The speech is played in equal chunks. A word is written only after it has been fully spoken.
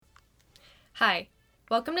Hi,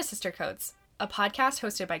 welcome to Sister Codes, a podcast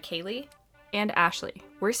hosted by Kaylee and Ashley.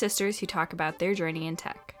 We're sisters who talk about their journey in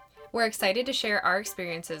tech. We're excited to share our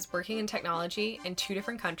experiences working in technology in 2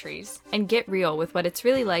 different countries and get real with what it's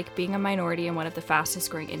really like being a minority in one of the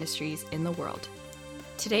fastest growing industries in the world.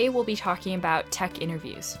 Today we'll be talking about tech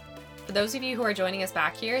interviews. For those of you who are joining us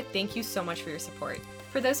back here, thank you so much for your support.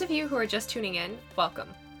 For those of you who are just tuning in, welcome.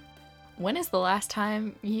 When is the last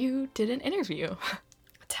time you did an interview?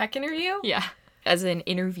 A tech interview? Yeah. As an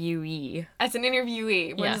interviewee. As an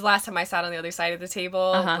interviewee. When was the last time I sat on the other side of the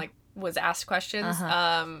table and was asked questions?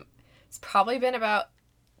 It's probably been about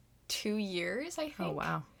 2 years, I think. Oh,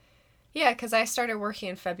 wow. Yeah, because I started working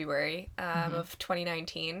in February of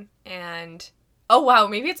 2019. And, oh, wow,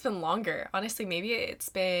 maybe it's been longer. Honestly, maybe it's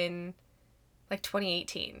been like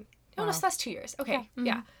 2018. Wow. No, that's 2 years. Okay,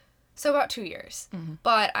 yeah. So about 2 years.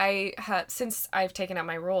 But since I've taken up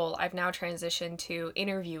my role, I've now transitioned to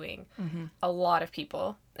interviewing a lot of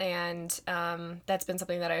people. And that's been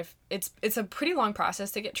something that it's a pretty long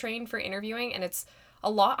process to get trained for interviewing. And it's a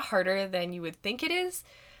lot harder than you would think it is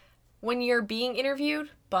when you're being interviewed.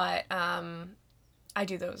 But I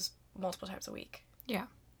do those multiple times a week. Yeah.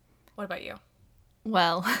 What about you?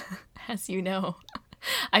 Well, as you know,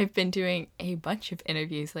 I've been doing a bunch of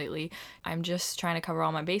interviews lately. I'm just trying to cover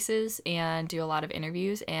all my bases and do a lot of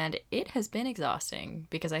interviews, and it has been exhausting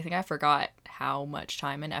because I think I forgot how much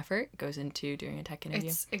time and effort goes into doing a tech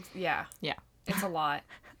interview. Yeah. It's a lot.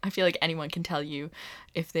 I feel like anyone can tell you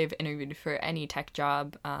if they've interviewed for any tech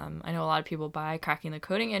job. I know a lot of people buy Cracking the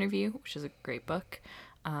Coding Interview, which is a great book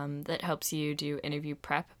that helps you do interview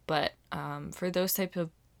prep, but for those type of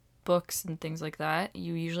books and things like that,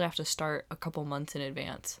 you usually have to start a couple months in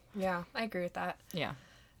advance. Yeah, I agree with that. Yeah.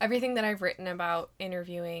 Everything that I've written about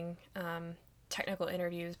interviewing, technical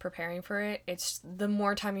interviews, preparing for it, it's the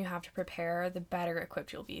more time you have to prepare, the better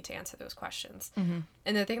equipped you'll be to answer those questions.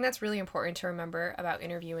 And the thing that's really important to remember about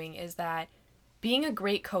interviewing is that being a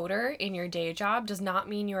great coder in your day job does not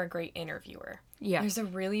mean you're a great interviewer. Yeah. There's a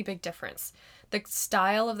really big difference. The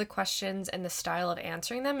style of the questions and the style of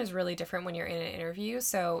answering them is really different when you're in an interview.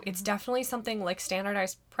 So it's definitely something like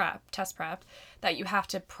standardized test prep, that you have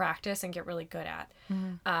to practice and get really good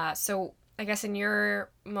at. So I guess in your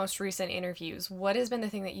most recent interviews, what has been the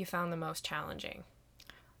thing that you found the most challenging?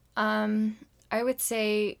 I would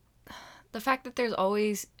say the fact that there's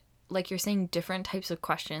always, like you're saying, different types of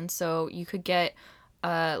questions. So you could get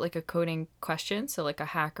like a coding question, so like a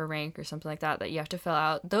hacker rank or something like that you have to fill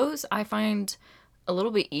out. Those I find a little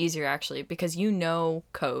bit easier actually, because you know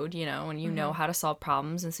code, and you know how to solve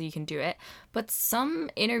problems, and so you can do it. But some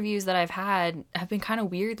interviews that I've had have been kind of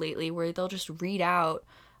weird lately, where they'll just read out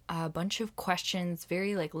a bunch of questions,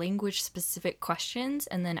 very like language specific questions,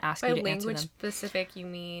 and then ask you to answer them. By language specific, you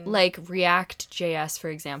mean like React.js, for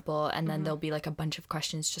example, and then there'll be like a bunch of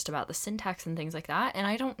questions just about the syntax and things like that. And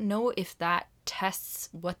I don't know if that tests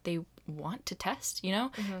what they want to test,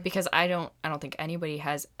 because I don't think anybody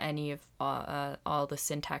has any of all the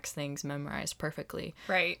syntax things memorized perfectly.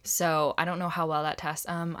 Right. So I don't know how well that tests.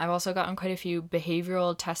 I've also gotten quite a few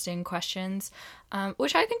behavioral testing questions,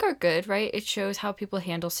 which I think are good, right? It shows how people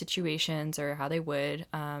handle situations, or how they would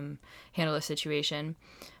handle a situation.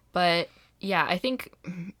 But yeah, I think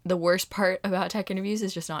the worst part about tech interviews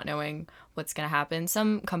is just not knowing what's going to happen.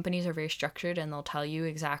 Some companies are very structured and they'll tell you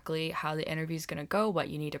exactly how the interview is going to go, what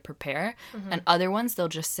you need to prepare. And other ones, they'll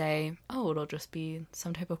just say, oh, it'll just be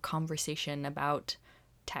some type of conversation about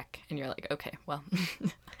tech. And you're like, okay, well.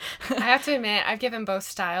 I have to admit, I've given both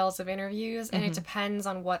styles of interviews, and it depends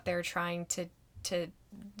on what they're trying to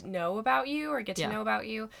know about you or get to know about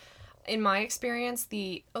you. In my experience,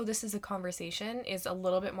 this is a conversation is a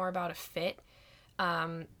little bit more about a fit.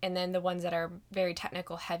 And then the ones that are very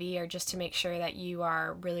technical heavy are just to make sure that you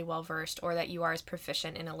are really well versed, or that you are as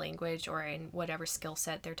proficient in a language or in whatever skill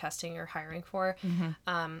set they're testing or hiring for,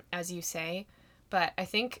 as you say. But I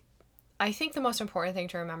think the most important thing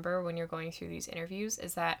to remember when you're going through these interviews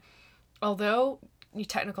is that although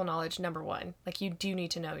technical knowledge, number one, like you do need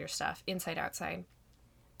to know your stuff inside, outside.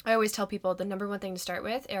 I always tell people the number one thing to start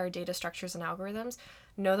with are data structures and algorithms.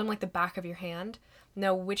 Know them like the back of your hand.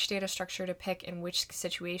 Know which data structure to pick in which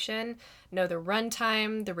situation. Know the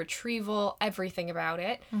runtime, the retrieval, everything about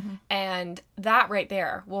it. And that right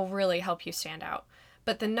there will really help you stand out.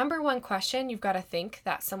 But the number one question you've got to think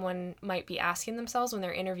that someone might be asking themselves when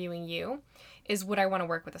they're interviewing you is, would I want to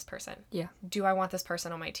work with this person? Yeah. Do I want this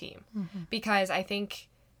person on my team? Because I think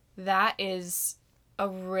that is a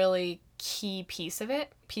really key piece of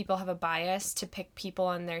it. People have a bias to pick people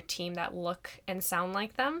on their team that look and sound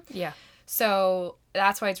like them. Yeah. So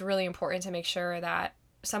that's why it's really important to make sure that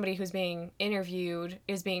somebody who's being interviewed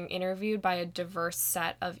is being interviewed by a diverse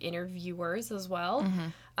set of interviewers as well.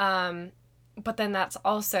 But then that's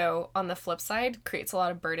also, on the flip side, creates a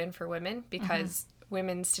lot of burden for women because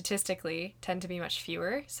women statistically tend to be much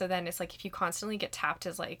fewer. So then it's like if you constantly get tapped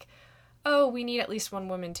as like, oh, we need at least one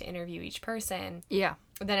woman to interview each person. Yeah.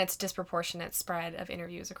 Then it's disproportionate spread of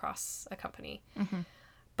interviews across a company.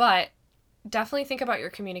 But definitely think about your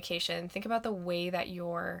communication. Think about the way that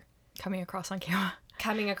you're coming across on camera.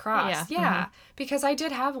 Yeah. Because I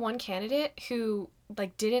did have one candidate who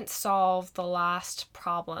like didn't solve the last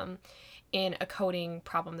problem in a coding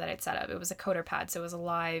problem that I'd set up. It was a coder pad, so it was a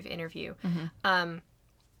live interview.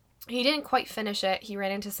 He didn't quite finish it. He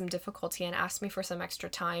ran into some difficulty and asked me for some extra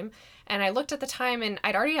time. And I looked at the time, and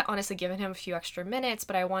I'd already honestly given him a few extra minutes,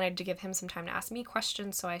 but I wanted to give him some time to ask me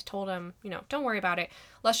questions. So I told him, don't worry about it.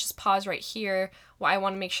 Let's just pause right here. Well, I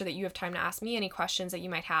want to make sure that you have time to ask me any questions that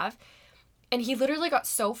you might have. And he literally got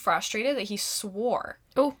so frustrated that he swore.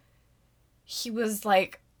 Oh. He was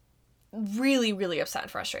like really, really upset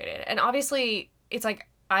and frustrated. And obviously, it's like,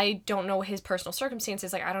 I don't know his personal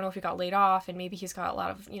circumstances. Like, I don't know if he got laid off and maybe he's got a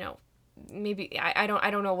lot of, maybe I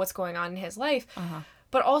don't know what's going on in his life.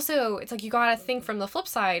 But also, it's like, you got to think from the flip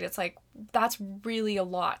side. It's like, that's really a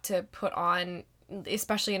lot to put on,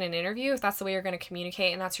 especially in an interview, if that's the way you're going to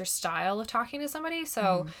communicate and that's your style of talking to somebody.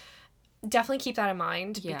 So definitely keep that in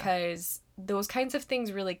mind because those kinds of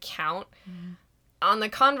things really count. On the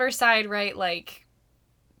converse side, right? Like,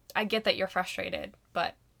 I get that you're frustrated,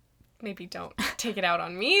 but maybe don't take it out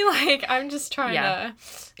on me. Like, I'm just trying to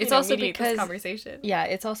it's also mediate because this conversation. Yeah,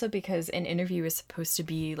 it's also because an interview is supposed to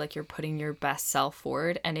be like you're putting your best self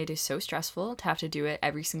forward, and it is so stressful to have to do it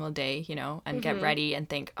every single day, and get ready and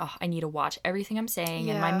think, oh, I need to watch everything I'm saying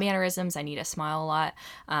and my mannerisms. I need to smile a lot.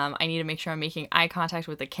 I need to make sure I'm making eye contact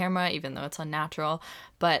with the camera, even though it's unnatural.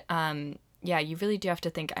 But you really do have to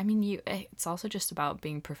think. I mean, it's also just about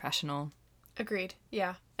being professional. Agreed.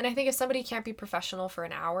 Yeah. And I think if somebody can't be professional for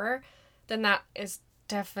an hour, then that is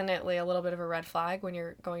definitely a little bit of a red flag when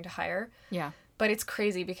you're going to hire. Yeah. But it's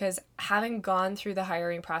crazy because having gone through the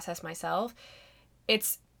hiring process myself,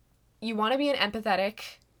 you want to be an empathetic,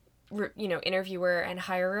 interviewer and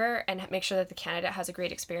hirer and make sure that the candidate has a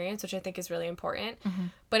great experience, which I think is really important.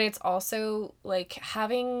 But it's also like,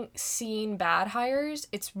 having seen bad hires,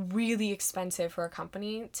 it's really expensive for a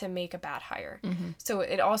company to make a bad hire. So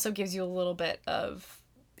it also gives you a little bit of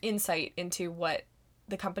insight into what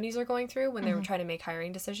the companies are going through when they were trying to make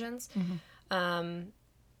hiring decisions.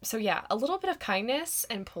 So yeah, a little bit of kindness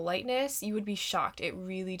and politeness, you would be shocked. It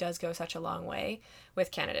really does go such a long way with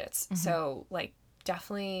candidates. So like,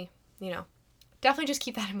 definitely just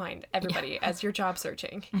keep that in mind, everybody, as you're job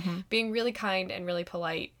searching. Being really kind and really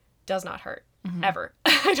polite does not hurt. Ever.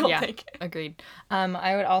 I don't think. Agreed.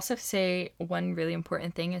 I would also say one really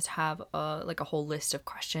important thing is to have a whole list of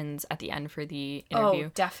questions at the end for the interview.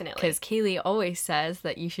 Oh, definitely. Because Kaylee always says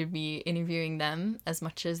that you should be interviewing them as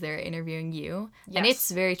much as they're interviewing you. Yes. And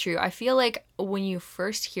it's very true. I feel like when you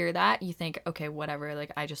first hear that, you think, okay, whatever,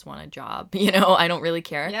 like, I just want a job, I don't really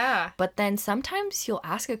care. Yeah. But then sometimes you'll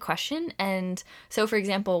ask a question, and so, for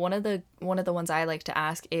example, one of the ones I like to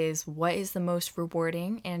ask is, what is the most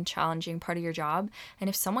rewarding and challenging part of your job?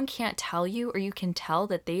 And if someone can't tell you, or you can tell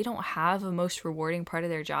that they don't have a most rewarding part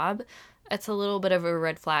of their job, it's a little bit of a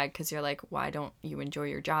red flag, because you're like, why don't you enjoy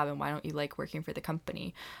your job, and why don't you like working for the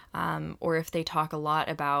company? Or if they talk a lot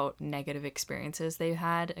about negative experiences they've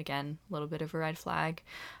had, again, a little bit of a red flag.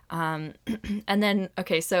 And then,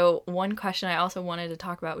 okay, so one question I also wanted to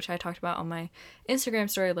talk about, which I talked about on my Instagram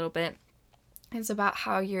story a little bit, is about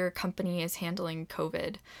how your company is handling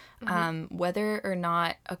COVID. Whether or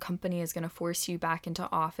not a company is going to force you back into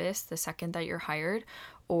office the second that you're hired,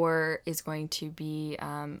 or is going to be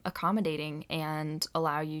accommodating and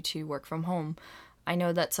allow you to work from home. I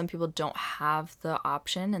know that some people don't have the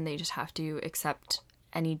option and they just have to accept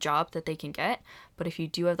any job that they can get. But if you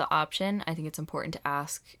do have the option, I think it's important to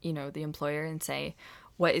ask, the employer and say,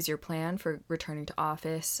 what is your plan for returning to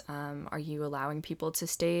office? Are you allowing people to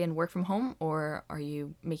stay and work from home, or are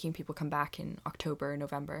you making people come back in October or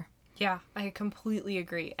November? Yeah, I completely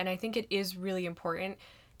agree. And I think it is really important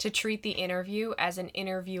to treat the interview as an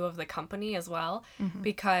interview of the company as well,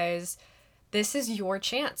 because this is your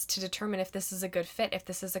chance to determine if this is a good fit, if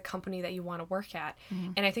this is a company that you want to work at.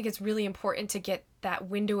 And I think it's really important to get that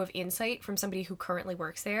window of insight from somebody who currently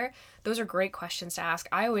works there. Those are great questions to ask.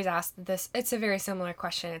 I always ask this. It's a very similar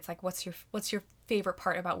question. It's like, what's your favorite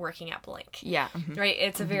part about working at blank? Yeah. Right?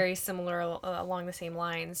 It's a very similar, along the same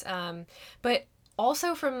lines. But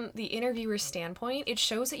also, from the interviewer's standpoint, it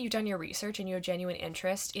shows that you've done your research and you have genuine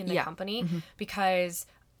interest in the company, because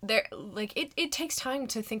there, like, it takes time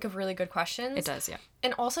to think of really good questions. It does, yeah.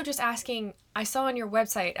 And also just asking, I saw on your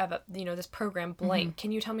website about, this program blank. Mm-hmm.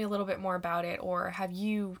 Can you tell me a little bit more about it? Or have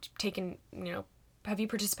you taken, have you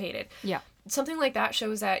participated? Yeah. Something like that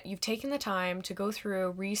shows that you've taken the time to go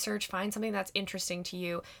through, research, find something that's interesting to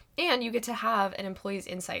you, and you get to have an employee's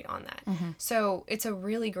insight on that. Mm-hmm. So it's a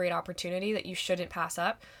really great opportunity that you shouldn't pass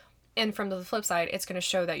up. And from the flip side, it's going to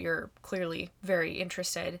show that you're clearly very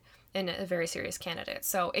interested in a very serious candidate.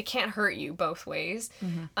 So it can't hurt you both ways.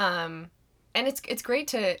 Mm-hmm. And it's great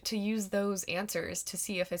to use those answers to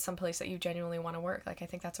see if it's someplace that you genuinely want to work. Like, I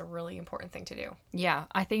think that's a really important thing to do. Yeah,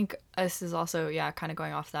 I think this is also, kind of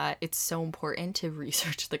going off that. It's so important to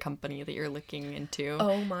research the company that you're looking into.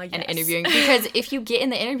 Oh my, yes. And interviewing. Because if you get in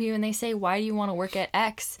the interview and they say, why do you want to work at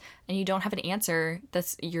X? And you don't have an answer,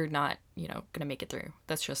 you're not, going to make it through.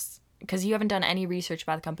 That's just because you haven't done any research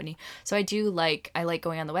about the company. So I like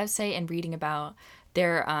going on the website and reading about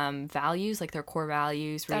their values, like their core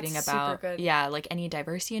values, reading That's about super good. like any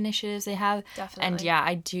diversity initiatives they have. Definitely.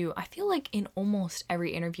 And I feel like in almost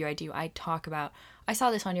every interview I talk about, I saw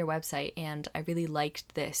this on your website and I really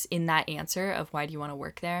liked this in that answer of why do you want to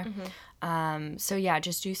work there. Mm-hmm. So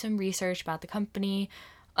just do some research about the company.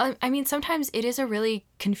 I mean, sometimes it is a really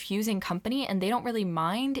confusing company and they don't really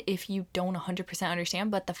mind if you don't 100% understand,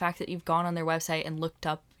 but the fact that you've gone on their website and looked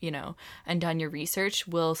up, and done your research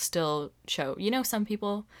will still show. Some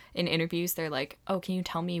people in interviews, they're like, oh, can you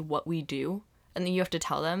tell me what we do? And then you have to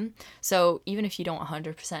tell them. So even if you don't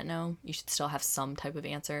 100% know, you should still have some type of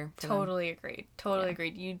answer for Totally them. agreed. Totally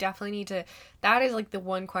agreed. You definitely need to, that is like the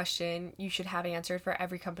one question you should have answered for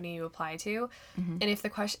every company you apply to. Mm-hmm. And if the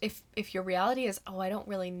question, if your reality is, oh, I don't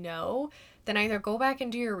really know, then either go back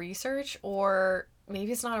and do your research, or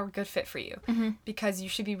maybe it's not a good fit for you. Mm-hmm. Because you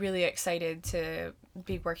should be really excited to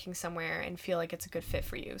be working somewhere and feel like it's a good fit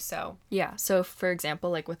for you. So so for example,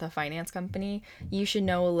 like with a finance company, you should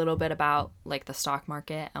know a little bit about like the stock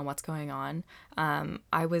market and what's going on.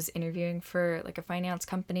 I was interviewing for like a finance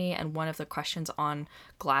company, and one of the questions on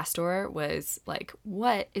Glassdoor was like,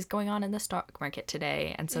 what is going on in the stock market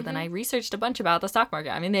today? And so then I researched a bunch about the stock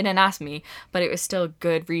market. I mean, they didn't ask me, but it was still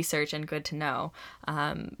good research and good to know,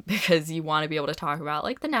 because you want to be able to talk about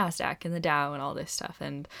like the NASDAQ and the Dow and all this stuff.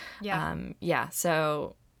 And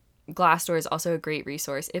so Glassdoor is also a great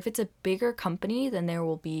resource. If it's a bigger company, then there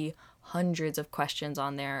will be hundreds of questions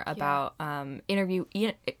on there about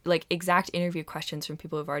exact interview questions from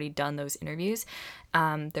people who've already done those interviews.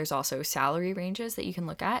 There's also salary ranges that you can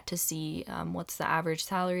look at to see what's the average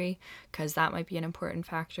salary, because that might be an important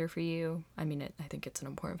factor for you. I mean, I think it's an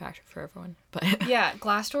important factor for everyone. But yeah,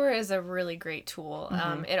 Glassdoor is a really great tool.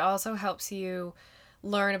 It also helps you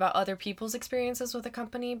learn about other people's experiences with a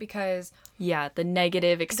company, because the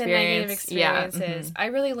negative experiences. I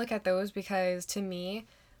really look at those, because to me,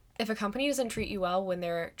 if a company doesn't treat you well when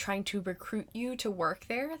they're trying to recruit you to work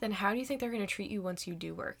there, then how do you think they're going to treat you once you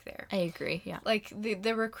do work there? I agree. Yeah. Like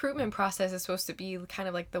the recruitment process is supposed to be kind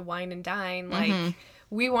of like the wine and dine. Like,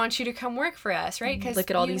 we want you to come work for us, right? Because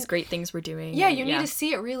look at all these great things we're doing. Yeah, you need to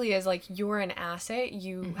see it really as like you're an asset.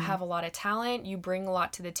 You have a lot of talent. You bring a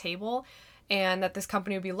lot to the table, and that this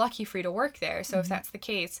company would be lucky for you to work there. So if that's the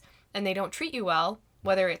case and they don't treat you well,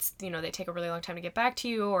 whether it's, they take a really long time to get back to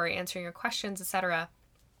you or answering your questions, etc.,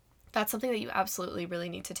 that's something that you absolutely really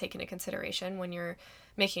need to take into consideration when you're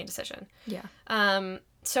making a decision. Yeah.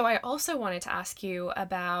 So I also wanted to ask you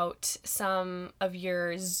about some of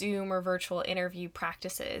your Zoom or virtual interview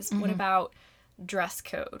practices. What about dress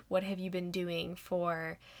code? What have you been doing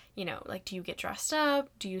for, like, do you get dressed up?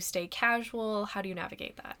 Do you stay casual? How do you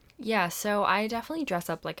navigate that? Yeah, so I definitely dress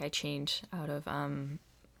up, like I change out of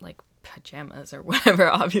like pajamas or whatever,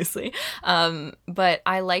 obviously. But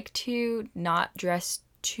I like to not dress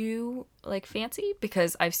too like fancy,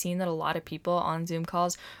 because I've seen that a lot of people on Zoom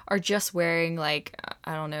calls are just wearing like,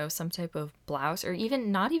 I don't know, some type of blouse, or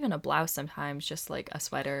even not even a blouse sometimes, just like a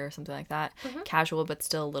sweater or something like that. Casual, but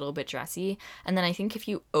still a little bit dressy. And then I think if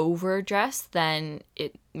you overdress, then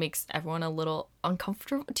it makes everyone a little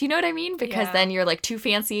uncomfortable. Do you know what I mean? Because then you're like too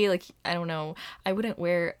fancy. Like, I don't know, I wouldn't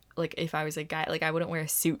wear, like if I was a guy, like I wouldn't wear a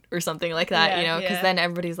suit or something like that, because then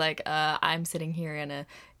everybody's like, I'm sitting here in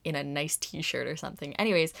a nice t-shirt or something.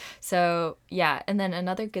 Anyways, so and then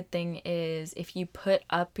another good thing is if you put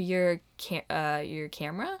up your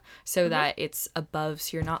camera so that it's above,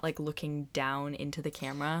 so you're not like looking down into the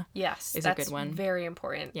camera. Yes, is that's a good one. Very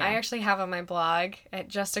important. I actually have on my blog at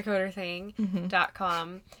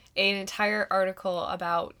justacoderthing.com an entire article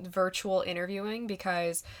about virtual interviewing,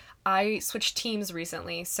 because I switched teams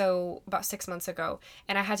recently, so about 6 months ago,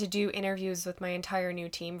 and I had to do interviews with my entire new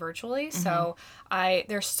team virtually. So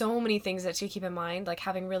there's so many things that you keep in mind, like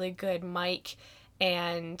having really good mic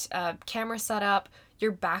and camera setup.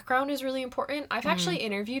 Your background is really important. I've actually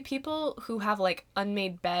interviewed people who have like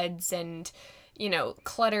unmade beds and, you know,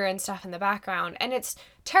 clutter and stuff in the background. And it's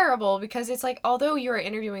terrible because it's like, although you're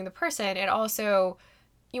interviewing the person, it also,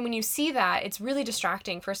 when you see that, it's really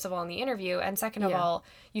distracting, first of all, in the interview. And second of all,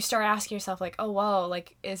 you start asking yourself like, oh, whoa,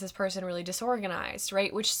 like, is this person really disorganized,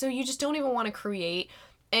 right? So you just don't even want to create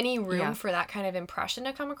any room for that kind of impression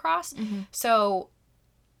to come across. So,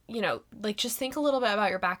 you know, like, just think a little bit about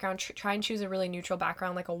your background. Try and choose a really neutral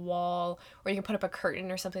background, like a wall, or you can put up a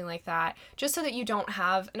curtain or something like that, just so that you don't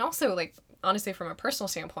have, and also, like, honestly, from a personal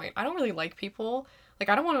standpoint, I don't really like people. Like,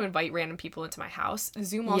 I don't want to invite random people into my house.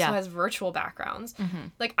 Zoom also has virtual backgrounds.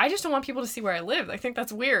 Like, I just don't want people to see where I live. I think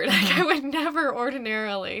that's weird. Like, I would never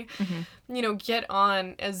ordinarily, you know, get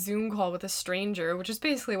on a Zoom call with a stranger, which is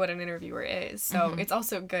basically what an interviewer is. So it's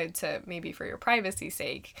also good to, maybe for your privacy's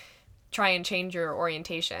sake, try and change your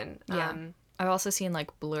orientation. I've also seen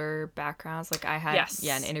like blur backgrounds. Like I had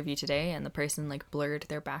an interview today, and the person like blurred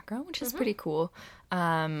their background, which is pretty cool.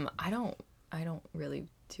 I don't really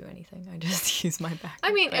do anything. I just use my background.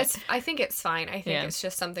 I mean, I think it's fine. I think it's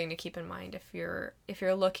just something to keep in mind if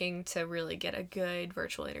you're looking to really get a good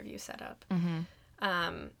virtual interview set up.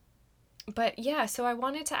 But yeah, so I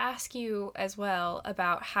wanted to ask you as well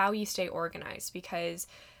about how you stay organized, because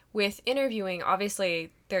with interviewing,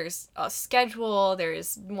 obviously, there's a schedule,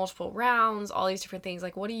 there's multiple rounds, all these different things.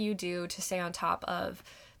 Like, what do you do to stay on top of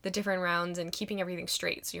the different rounds and keeping everything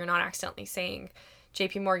straight so you're not accidentally saying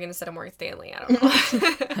JP Morgan instead of Morgan Stanley? I don't know.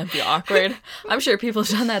 That'd be awkward. I'm sure people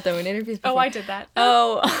have done that, though, in interviews before. Oh, I did that.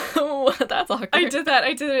 Oh, that's awkward. I did that.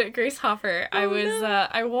 I did it at Grace Hopper.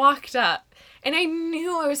 I walked up. And I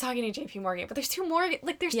knew I was talking to JP Morgan, but there's two Morgan,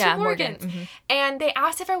 like there's two Morgans. And they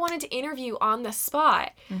asked if I wanted to interview on the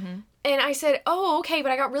spot. And I said, oh, okay,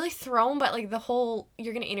 but I got really thrown by like the whole,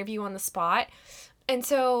 you're going to interview on the spot. And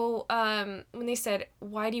so when they said,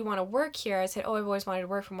 why do you want to work here? I said, oh, I've always wanted to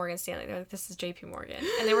work for Morgan Stanley. They're like, this is JP Morgan.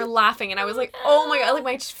 And they were laughing. And I was like, oh my God, like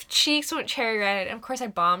my cheeks went cherry red. And of course I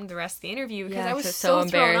bombed the rest of the interview because I was so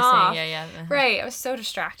thrown off. Right. I was so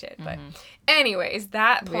distracted. But anyways,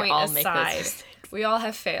 that point aside, we all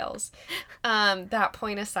have fails. That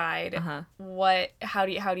point aside, how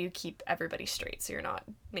do you keep everybody straight so you're not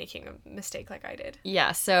making a mistake like I did?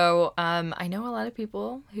 Yeah, so I know a lot of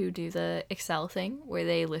people who do the Excel thing where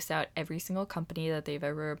they list out every single company that they've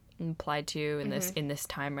ever applied to in this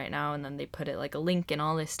time right now, and then they put it like a link and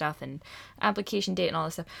all this stuff and application date and all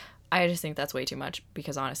this stuff. I just think that's way too much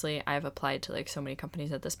because honestly, I've applied to like so many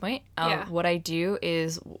companies at this point. What I do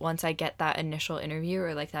is once I get that initial interview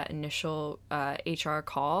or like that initial HR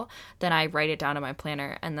call, then I write it down in my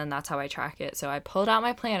planner, and then that's how I track it. So I pulled out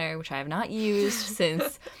my planner, which I have not used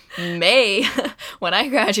since May when I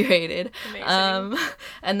graduated. Amazing.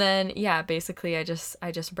 And then basically I just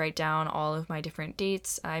write down all of my different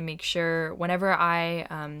dates. I make sure whenever I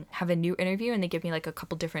have a new interview and they give me like a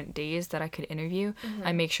couple different days that I could interview,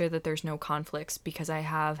 I make sure that there's no conflicts, because I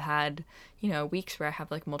have had, weeks where I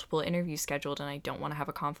have like multiple interviews scheduled and I don't want to have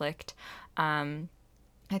a conflict. I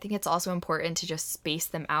think it's also important to just space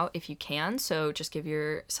them out if you can. So just give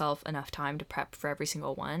yourself enough time to prep for every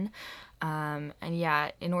single one.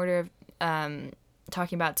 In order of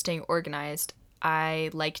talking about staying organized,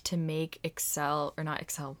 I like to make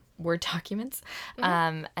Word documents.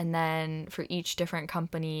 And then for each different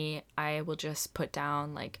company, I will just put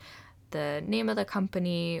down like the name of the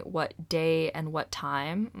company, what day and what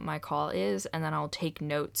time my call is, and then I'll take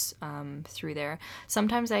notes through there.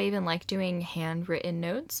 Sometimes I even like doing handwritten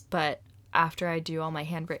notes, but after I do all my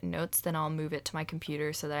handwritten notes, then I'll move it to my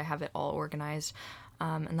computer so that I have it all organized,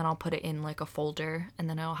 and then I'll put it in like a folder, and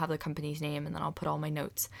then I'll have the company's name, and then I'll put all my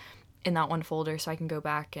notes in that one folder so I can go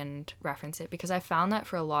back and reference it, because I found that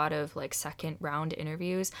for a lot of like second round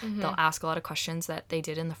interviews, they'll ask a lot of questions that they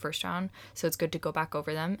did in the first round, so it's good to go back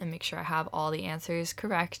over them and make sure I have all the answers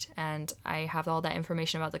correct and I have all that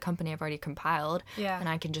information about the company I've already compiled, and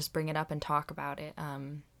I can just bring it up and talk about it.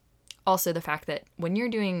 Also, the fact that when you're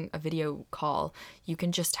doing a video call, you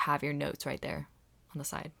can just have your notes right there on the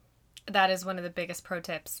side. That is one of the biggest pro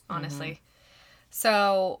tips, honestly.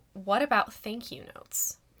 So what about thank you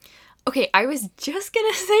notes? Okay, I was just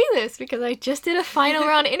going to say this because I just did a final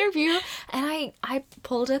round interview, and I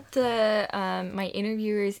pulled up the my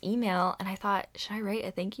interviewer's email, and I thought, should I write a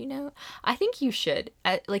thank you note? I think you should.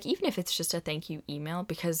 Like, even if it's just a thank you email,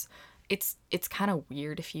 because it's kind of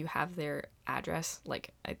weird if you have their address.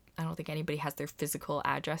 Like, I don't think anybody has their physical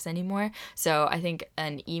address anymore. So I think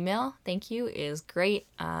an email thank you is great.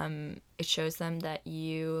 It shows them that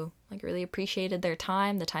you like really appreciated their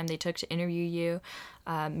time, the time they took to interview you.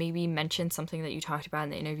 Maybe mention something that you talked about in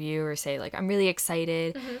the interview, or say like, I'm really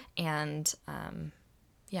excited, and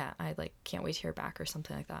yeah, I like can't wait to hear back, or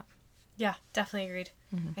something like that. Yeah, definitely agreed.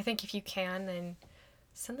 I think if you can, then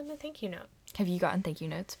send them a thank you note. Have you gotten thank you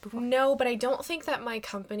notes before? No, but I don't think that my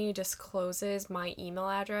company discloses my email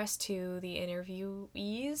address to the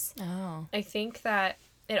interviewees. Oh. I think that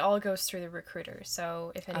it all goes through the recruiter.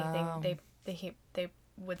 So if anything, they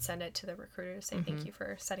would send it to the recruiter to say thank you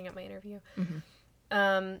for setting up my interview.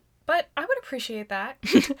 But I would appreciate that.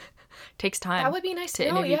 Takes time. That would be nice to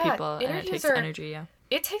interview people, and it takes energy. Yeah.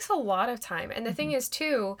 It takes a lot of time, and the thing is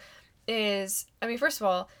too, is I mean, first of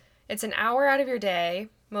all, it's an hour out of your day.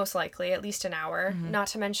 Most likely, at least an hour. Not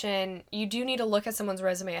to mention, you do need to look at someone's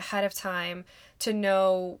resume ahead of time to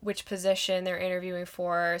know which position they're interviewing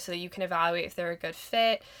for, so that you can evaluate if they're a good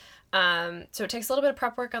fit. So it takes a little bit of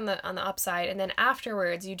prep work on the upside, and then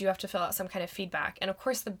afterwards, you do have to fill out some kind of feedback. And of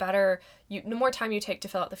course, the more time you take to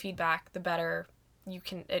fill out the feedback, the better you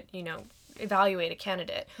can, evaluate a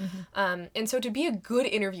candidate. And so to be a good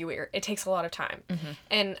interviewer, it takes a lot of time.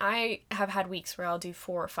 And I have had weeks where I'll do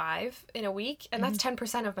 4 or 5 in a week, and that's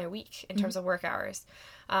 10% of my week in terms of work hours.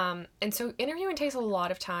 And so interviewing takes a lot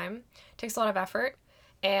of time, takes a lot of effort,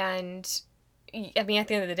 and I mean, at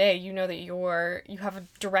the end of the day, you know that you have a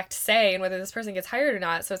direct say in whether this person gets hired or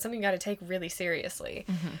not, so it's something you got to take really seriously.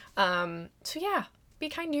 So yeah, be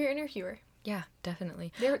kind to your interviewer. Yeah,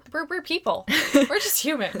 definitely. We're people. We're just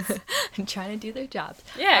humans. And trying to do their jobs.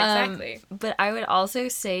 Yeah, exactly. But I would also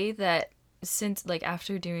say that since, like,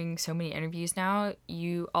 after doing so many interviews now,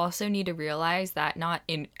 you also need to realize that not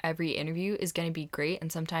in every interview is going to be great,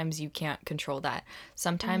 and sometimes you can't control that.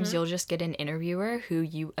 Sometimes you'll just get an interviewer who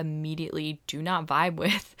you immediately do not vibe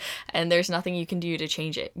with, and there's nothing you can do to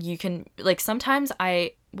change it. You can, like,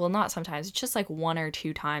 not sometimes, it's just like 1 or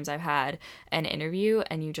 2 times I've had an interview,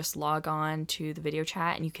 and you just log on to the video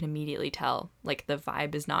chat and you can immediately tell, like, the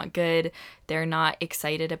vibe is not good. They're not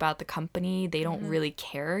excited about the company. They don't really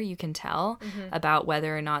care. You can tell about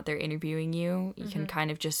whether or not they're interviewing you. You can kind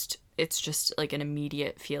of it's just like an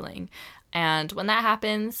immediate feeling. And when that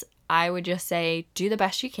happens, I would just say, do the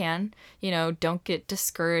best you can. Don't get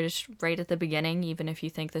discouraged right at the beginning, even if you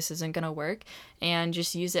think this isn't going to work, and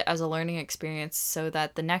just use it as a learning experience so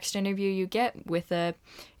that the next interview you get with a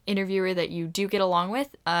interviewer that you do get along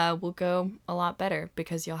with will go a lot better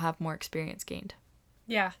because you'll have more experience gained.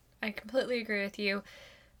 Yeah, I completely agree with you.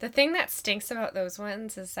 The thing that stinks about those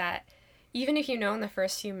ones is that even if you know in the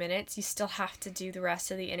first few minutes, you still have to do the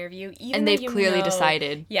rest of the interview. And they've clearly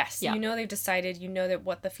decided. Yes, yeah. They've decided. You know that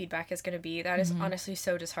what the feedback is going to be. That is honestly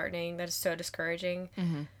so disheartening. That is so discouraging.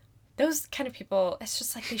 Those kind of people, it's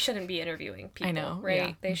just like they shouldn't be interviewing people. I know,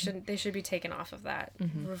 right? Yeah. They should be taken off of that.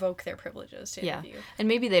 Revoke their privileges to interview. And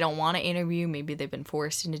maybe they don't want to interview. Maybe they've been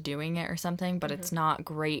forced into doing it or something. But it's not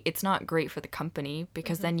great. It's not great for the company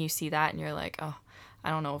because then you see that and you're like, oh, I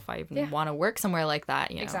don't know if I even want to work somewhere like that.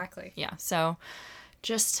 Exactly. Yeah. So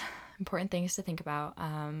just important things to think about.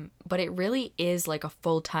 But it really is like a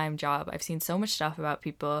full-time job. I've seen so much stuff about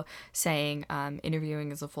people saying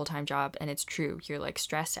interviewing is a full-time job, and it's true. You're like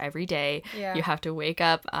stressed every day. Yeah. You have to wake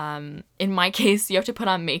up. In my case, you have to put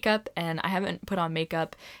on makeup, and I haven't put on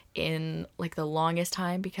makeup in like the longest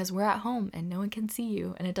time because we're at home and no one can see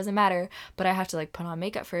you and it doesn't matter, but I have to like put on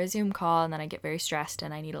makeup for a Zoom call, and then I get very stressed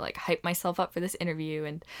and I need to like hype myself up for this interview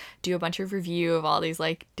and do a bunch of review of all these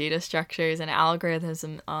like data structures and algorithms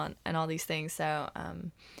and all these things. So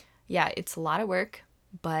yeah, it's a lot of work,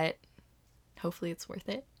 but hopefully it's worth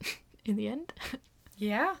it in the end.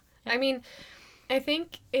 Yeah. I mean, I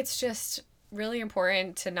think it's just really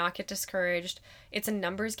important to not get discouraged. It's a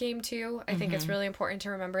numbers game too. I think it's really important to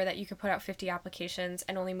remember that you could put out 50 applications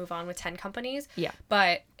and only move on with 10 companies. Yeah.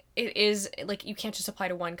 But it is like, you can't just apply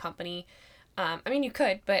to one company. I mean, you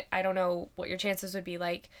could, but I don't know what your chances would be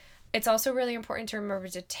like. It's also really important to remember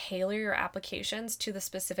to tailor your applications to the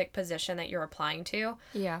specific position that you're applying to.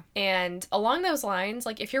 Yeah. And along those lines,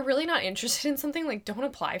 like, if you're really not interested in something, like, don't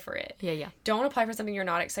apply for it. Yeah. Don't apply for something you're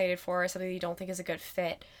not excited for or something that you don't think is a good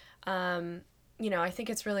fit. I think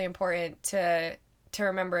it's really important to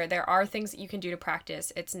remember there are things that you can do to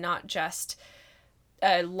practice. It's not just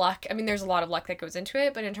luck. I mean, there's a lot of luck that goes into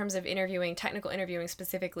it, but in terms of interviewing, technical interviewing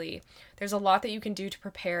specifically, there's a lot that you can do to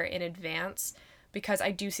prepare in advance, because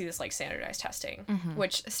I do see this like standardized testing,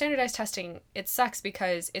 which standardized testing, it sucks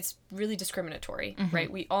because it's really discriminatory,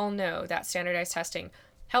 right? We all know that standardized testing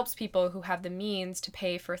helps people who have the means to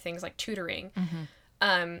pay for things like tutoring.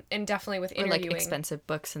 And definitely with interviewing. Or like expensive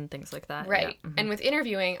books and things like that. Right. Yeah. And with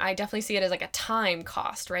interviewing, I definitely see it as like a time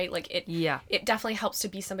cost, right? Like it definitely helps to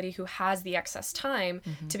be somebody who has the excess time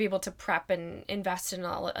to be able to prep and invest in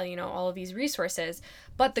all of these resources.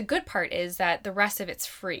 But the good part is that the rest of it's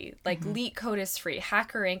free. Like LeetCode is free,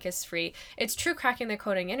 HackerRank is free. It's true Cracking the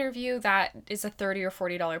Coding interview, that is a $30 or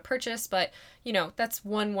 $40 purchase, but that's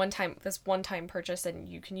one time purchase, and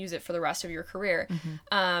you can use it for the rest of your career.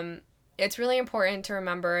 It's really important to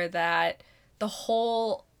remember that the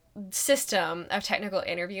whole system of technical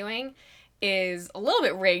interviewing is a little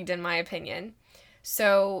bit rigged, in my opinion.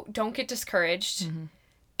 So don't get discouraged.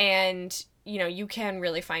 And, you can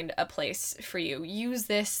really find a place for you. Use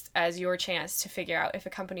this as your chance to figure out if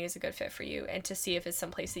a company is a good fit for you and to see if it's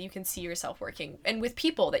some place that you can see yourself working and with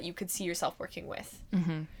people that you could see yourself working with.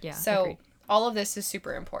 Yeah. So agreed. All of this is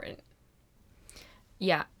super important.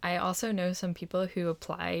 Yeah, I also know some people who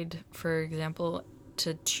applied, for example,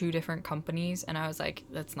 to 2 different companies, and I was like,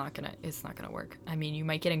 it's not gonna work. I mean, you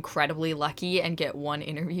might get incredibly lucky and get one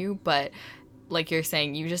interview, but like you're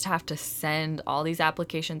saying, you just have to send all these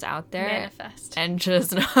applications out there. Manifest. And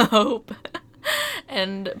just hope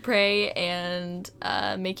and pray and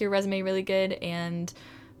make your resume really good. And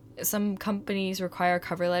some companies require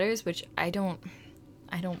cover letters, which I don't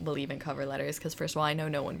believe in cover letters because, first of all, I know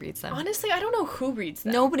no one reads them. Honestly, I don't know who reads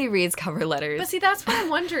them. Nobody reads cover letters. But see, that's what I'm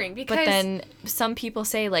wondering, because... But then some people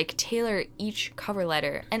say, like, tailor each cover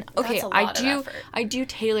letter. And, okay, I do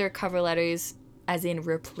tailor cover letters as in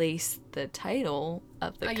replace the title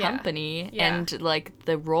of the company and, like,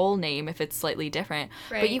 the role name if it's slightly different.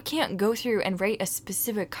 Right. But you can't go through and write a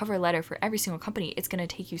specific cover letter for every single company. It's going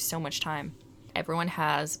to take you so much time. Everyone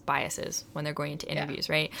has biases when they're going into interviews,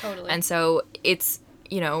 right? Totally. And so it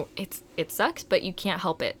sucks, but you can't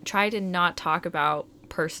help it. Try to not talk about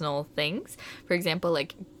personal things. For example,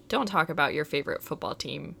 like, don't talk about your favorite football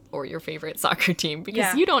team or your favorite soccer team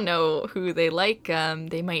because you don't know who they like.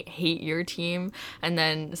 They might hate your team, and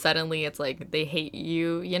then suddenly it's like they hate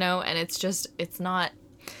you, and it's not,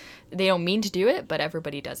 they don't mean to do it, but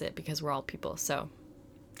everybody does it because we're all people. So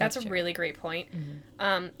that's a really great point.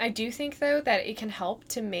 I do think, though, that it can help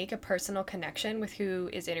to make a personal connection with who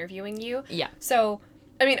is interviewing you. Yeah. So,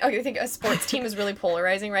 I mean, I think a sports team is really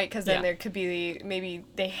polarizing, right? Because then there could be maybe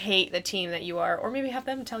they hate the team that you are, or maybe have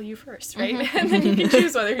them tell you first, right? And then you can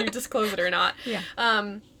choose whether you disclose it or not. Yeah.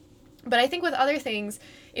 But I think with other things,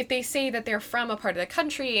 if they say that they're from a part of the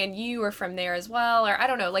country and you are from there as well, or I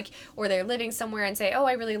don't know, like, or they're living somewhere and say, oh,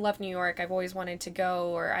 I really love New York, I've always wanted to go,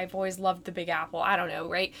 or I've always loved the Big Apple, I don't know,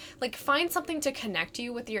 right? Like, find something to connect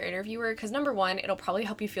you with your interviewer, because number one, it'll probably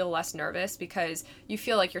help you feel less nervous because you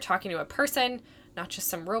feel like you're talking to a person, not just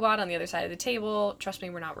some robot on the other side of the table. Trust me,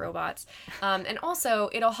 we're not robots. And also,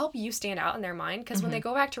 it'll help you stand out in their mind, because when they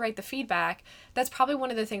go back to write the feedback, that's probably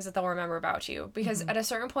one of the things that they'll remember about you. Because at a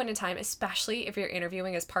certain point in time, especially if you're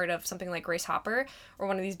interviewing as part of something like Grace Hopper or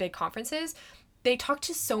one of these big conferences, they talk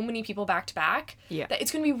to so many people back to back that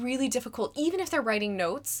it's going to be really difficult, even if they're writing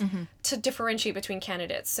notes, to differentiate between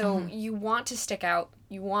candidates. So you want to stick out.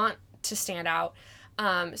 You want to stand out.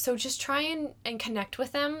 So just try and connect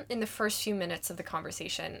with them in the first few minutes of the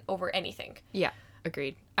conversation over anything. Yeah,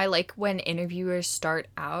 agreed. I like when interviewers start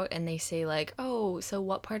out and they say, like, oh, so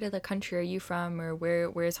what part of the country are you from, or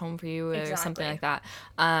where's home for you, or something like that.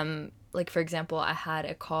 Like, for example, I had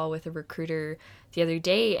a call with a recruiter the other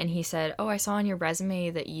day, and he said, oh, I saw on your resume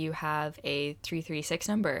that you have a 336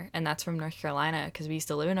 number, and that's from North Carolina, because we used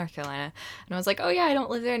to live in North Carolina. And I was like, oh, yeah, I don't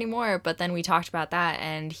live there anymore. But then we talked about that,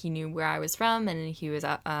 and he knew where I was from, and he was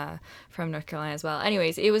from North Carolina as well.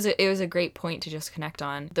 Anyways, it was a great point to just connect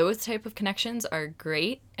on. Those type of connections are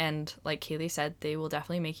great, and like Kaylee said, they will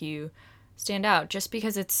definitely make you stand out, just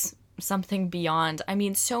because it's something beyond. I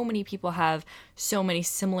mean, so many people have so many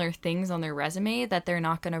similar things on their resume that they're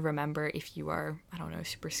not going to remember if you are, I don't know,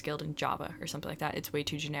 super skilled in Java or something like that. It's way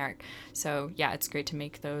too generic. So yeah, it's great to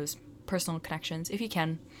make those personal connections if you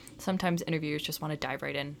can. Sometimes interviewers just want to dive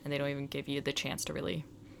right in and they don't even give you the chance to really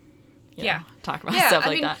talk about stuff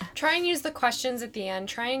like that. Try and use the questions at the end.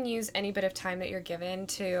 Try and use any bit of time that you're given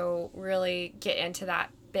to really get into that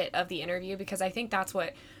bit of the interview, because I think that's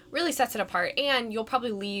what really sets it apart, and you'll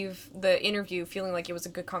probably leave the interview feeling like it was a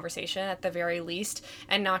good conversation at the very least,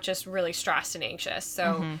 and not just really stressed and anxious.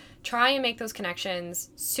 So try and make those connections.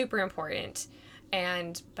 Super important.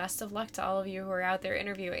 And best of luck to all of you who are out there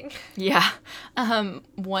interviewing. Yeah.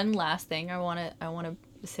 One last thing I want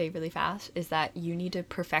to say really fast is that you need to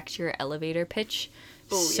perfect your elevator pitch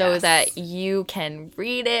Yes. that you can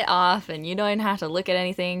read it off and you don't have to look at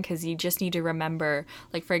anything, because you just need to remember.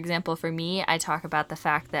 Like, for example, for me, I talk about the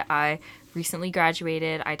fact that I recently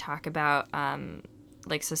graduated. I talk about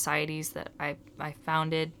like societies that I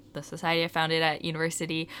founded, the society I founded at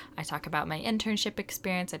university. I talk about my internship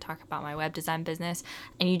experience. I talk about my web design business.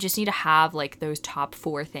 And you just need to have like those top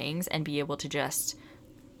 4 things and be able to just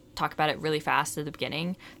talk about it really fast at the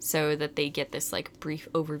beginning, so that they get this like brief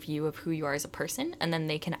overview of who you are as a person, and then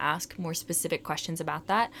they can ask more specific questions about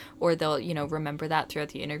that, or they'll, you know, remember that throughout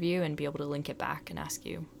the interview and be able to link it back and ask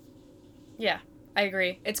you. Yeah, I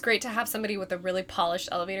agree. It's great to have somebody with a really polished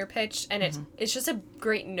elevator pitch, and it's just a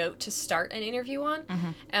great note to start an interview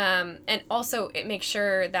on. And also it makes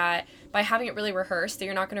sure that by having it really rehearsed, that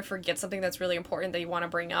you're not going to forget something that's really important that you want to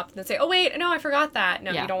bring up and then say, oh wait, no, I forgot that.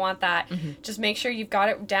 No, you don't want that. Just make sure you've got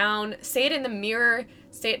it down. Say it in the mirror.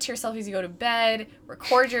 Say it to yourself as you go to bed.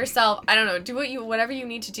 Record yourself. I don't know. Do whatever you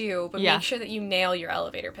need to do, but make sure that you nail your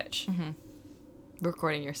elevator pitch.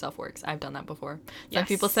 Recording yourself works. I've done that before. Some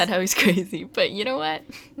people said I was crazy, but you know what?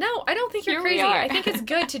 No, I don't think you're crazy. I think it's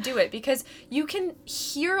good to do it because you can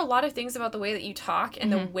hear a lot of things about the way that you talk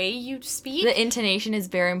and the way you speak. The intonation is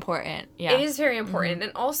very important. Yeah. It is very important.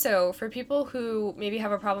 And also, for people who maybe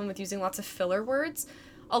have a problem with using lots of filler words,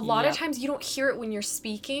 a lot of times you don't hear it when you're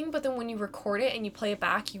speaking, but then when you record it and you play it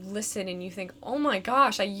back, you listen and you think, oh my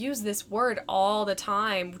gosh, I use this word all the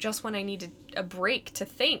time just when I need a break to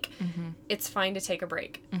think. It's fine to take a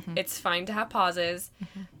break. It's fine to have pauses.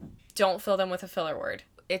 Don't fill them with a filler word.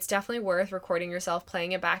 It's definitely worth recording yourself,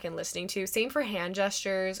 playing it back and listening to. Same for hand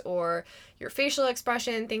gestures or your facial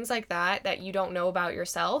expression, things like that you don't know about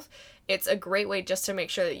yourself. It's a great way just to make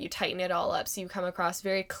sure that you tighten it all up so you come across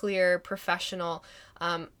very clear, professional.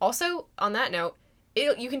 Also, on that note,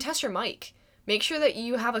 you can test your mic. Make sure that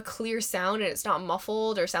you have a clear sound and it's not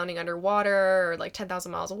muffled or sounding underwater or like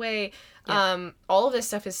 10,000 miles away. All of this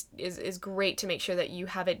stuff is great to make sure that you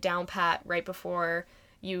have it down pat right before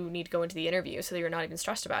you need to go into the interview, so that you're not even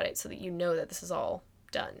stressed about it, so that you know that this is all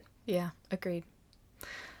done. Yeah, agreed.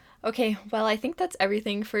 Okay, well, I think that's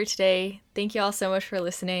everything for today. Thank you all so much for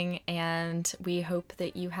listening, and we hope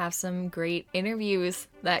that you have some great interviews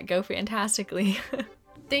that go fantastically.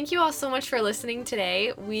 Thank you all so much for listening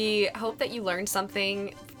today. We hope that you learned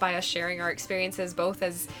something by us sharing our experiences, both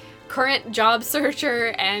as current job searcher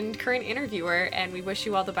and current interviewer, and we wish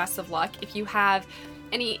you all the best of luck. If you have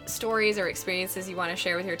any stories or experiences you want to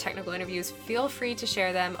share with your technical interviews, feel free to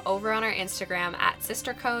share them over on our Instagram at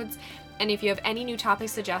SisterCodes. And if you have any new topic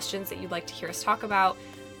suggestions that you'd like to hear us talk about,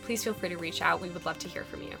 please feel free to reach out. We would love to hear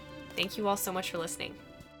from you. Thank you all so much for listening.